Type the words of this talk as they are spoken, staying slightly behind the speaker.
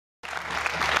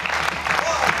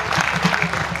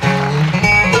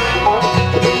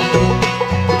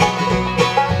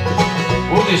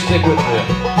stick with the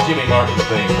Jimmy Martin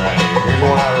thing right here. Here's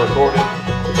one I recorded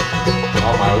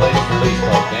on my latest release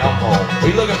called Down Home.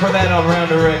 Be looking for that on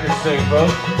Rounder Records soon,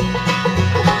 folks.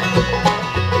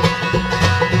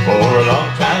 For a long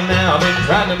time now, I've been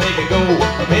trying to make it go,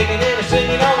 making it a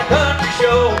singing on a country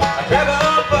show. I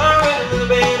traveled far with a little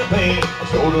bit of pain. I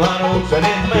sold a lot of oats, I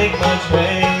didn't make much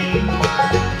pay.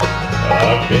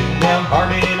 I've been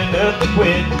downhearted enough to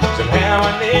quit. Somehow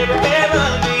I never have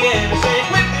understand. I say,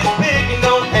 quit this picking,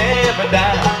 don't have a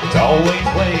dime. It's always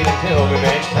wait until the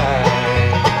next time.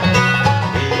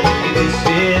 This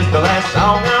is the last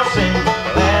song I'll sing,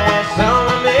 the last song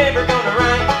I'm ever gonna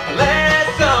write, the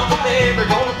last song I'm ever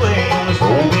gonna play on this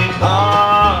old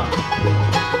guitar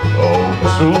on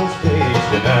this old stage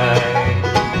tonight.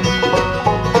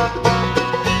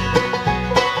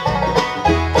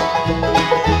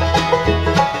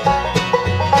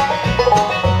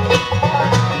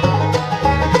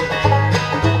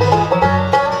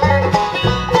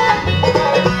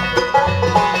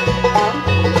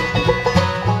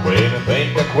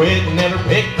 Quit and never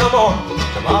pick no more.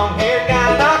 Some long-haired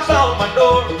guy knocks on my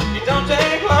door. It don't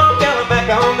take long till I'm back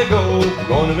on the go.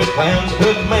 One of his clowns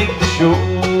couldn't make the show.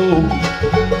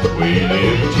 We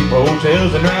live in cheap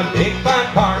hotels and drive big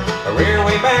fine cars. I rear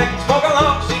way back and smoke a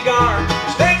long cigar.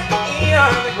 Stakes me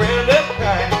on the ground up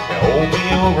tight. Now hold me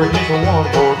over just one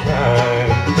more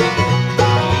time.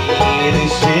 Yeah,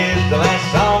 this is the last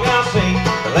song I'll sing,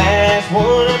 the last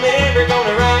one I'm ever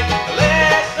gonna write, the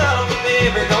last song I'm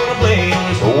ever gonna play on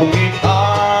this old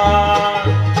guitar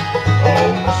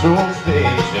on this old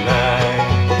stage tonight.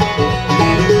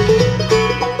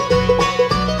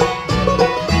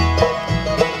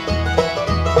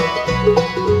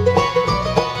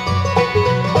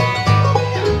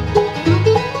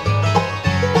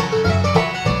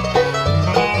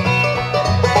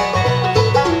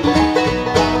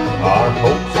 Our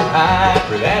hopes are high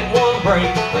for that one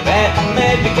break, for that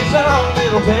magic song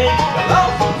it'll take. The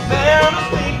lonesome sound of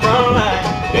sleep from life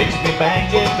takes me back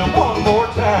just one more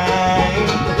time.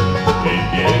 It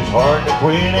gets hard to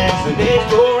quit as the days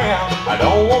go round. I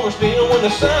don't want to steal when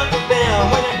the sun goes down.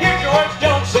 When I hear George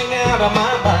Jones sing out of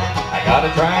my mind, I gotta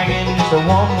try again just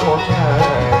one more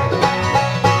time.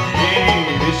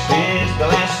 Yeah, this is the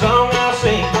last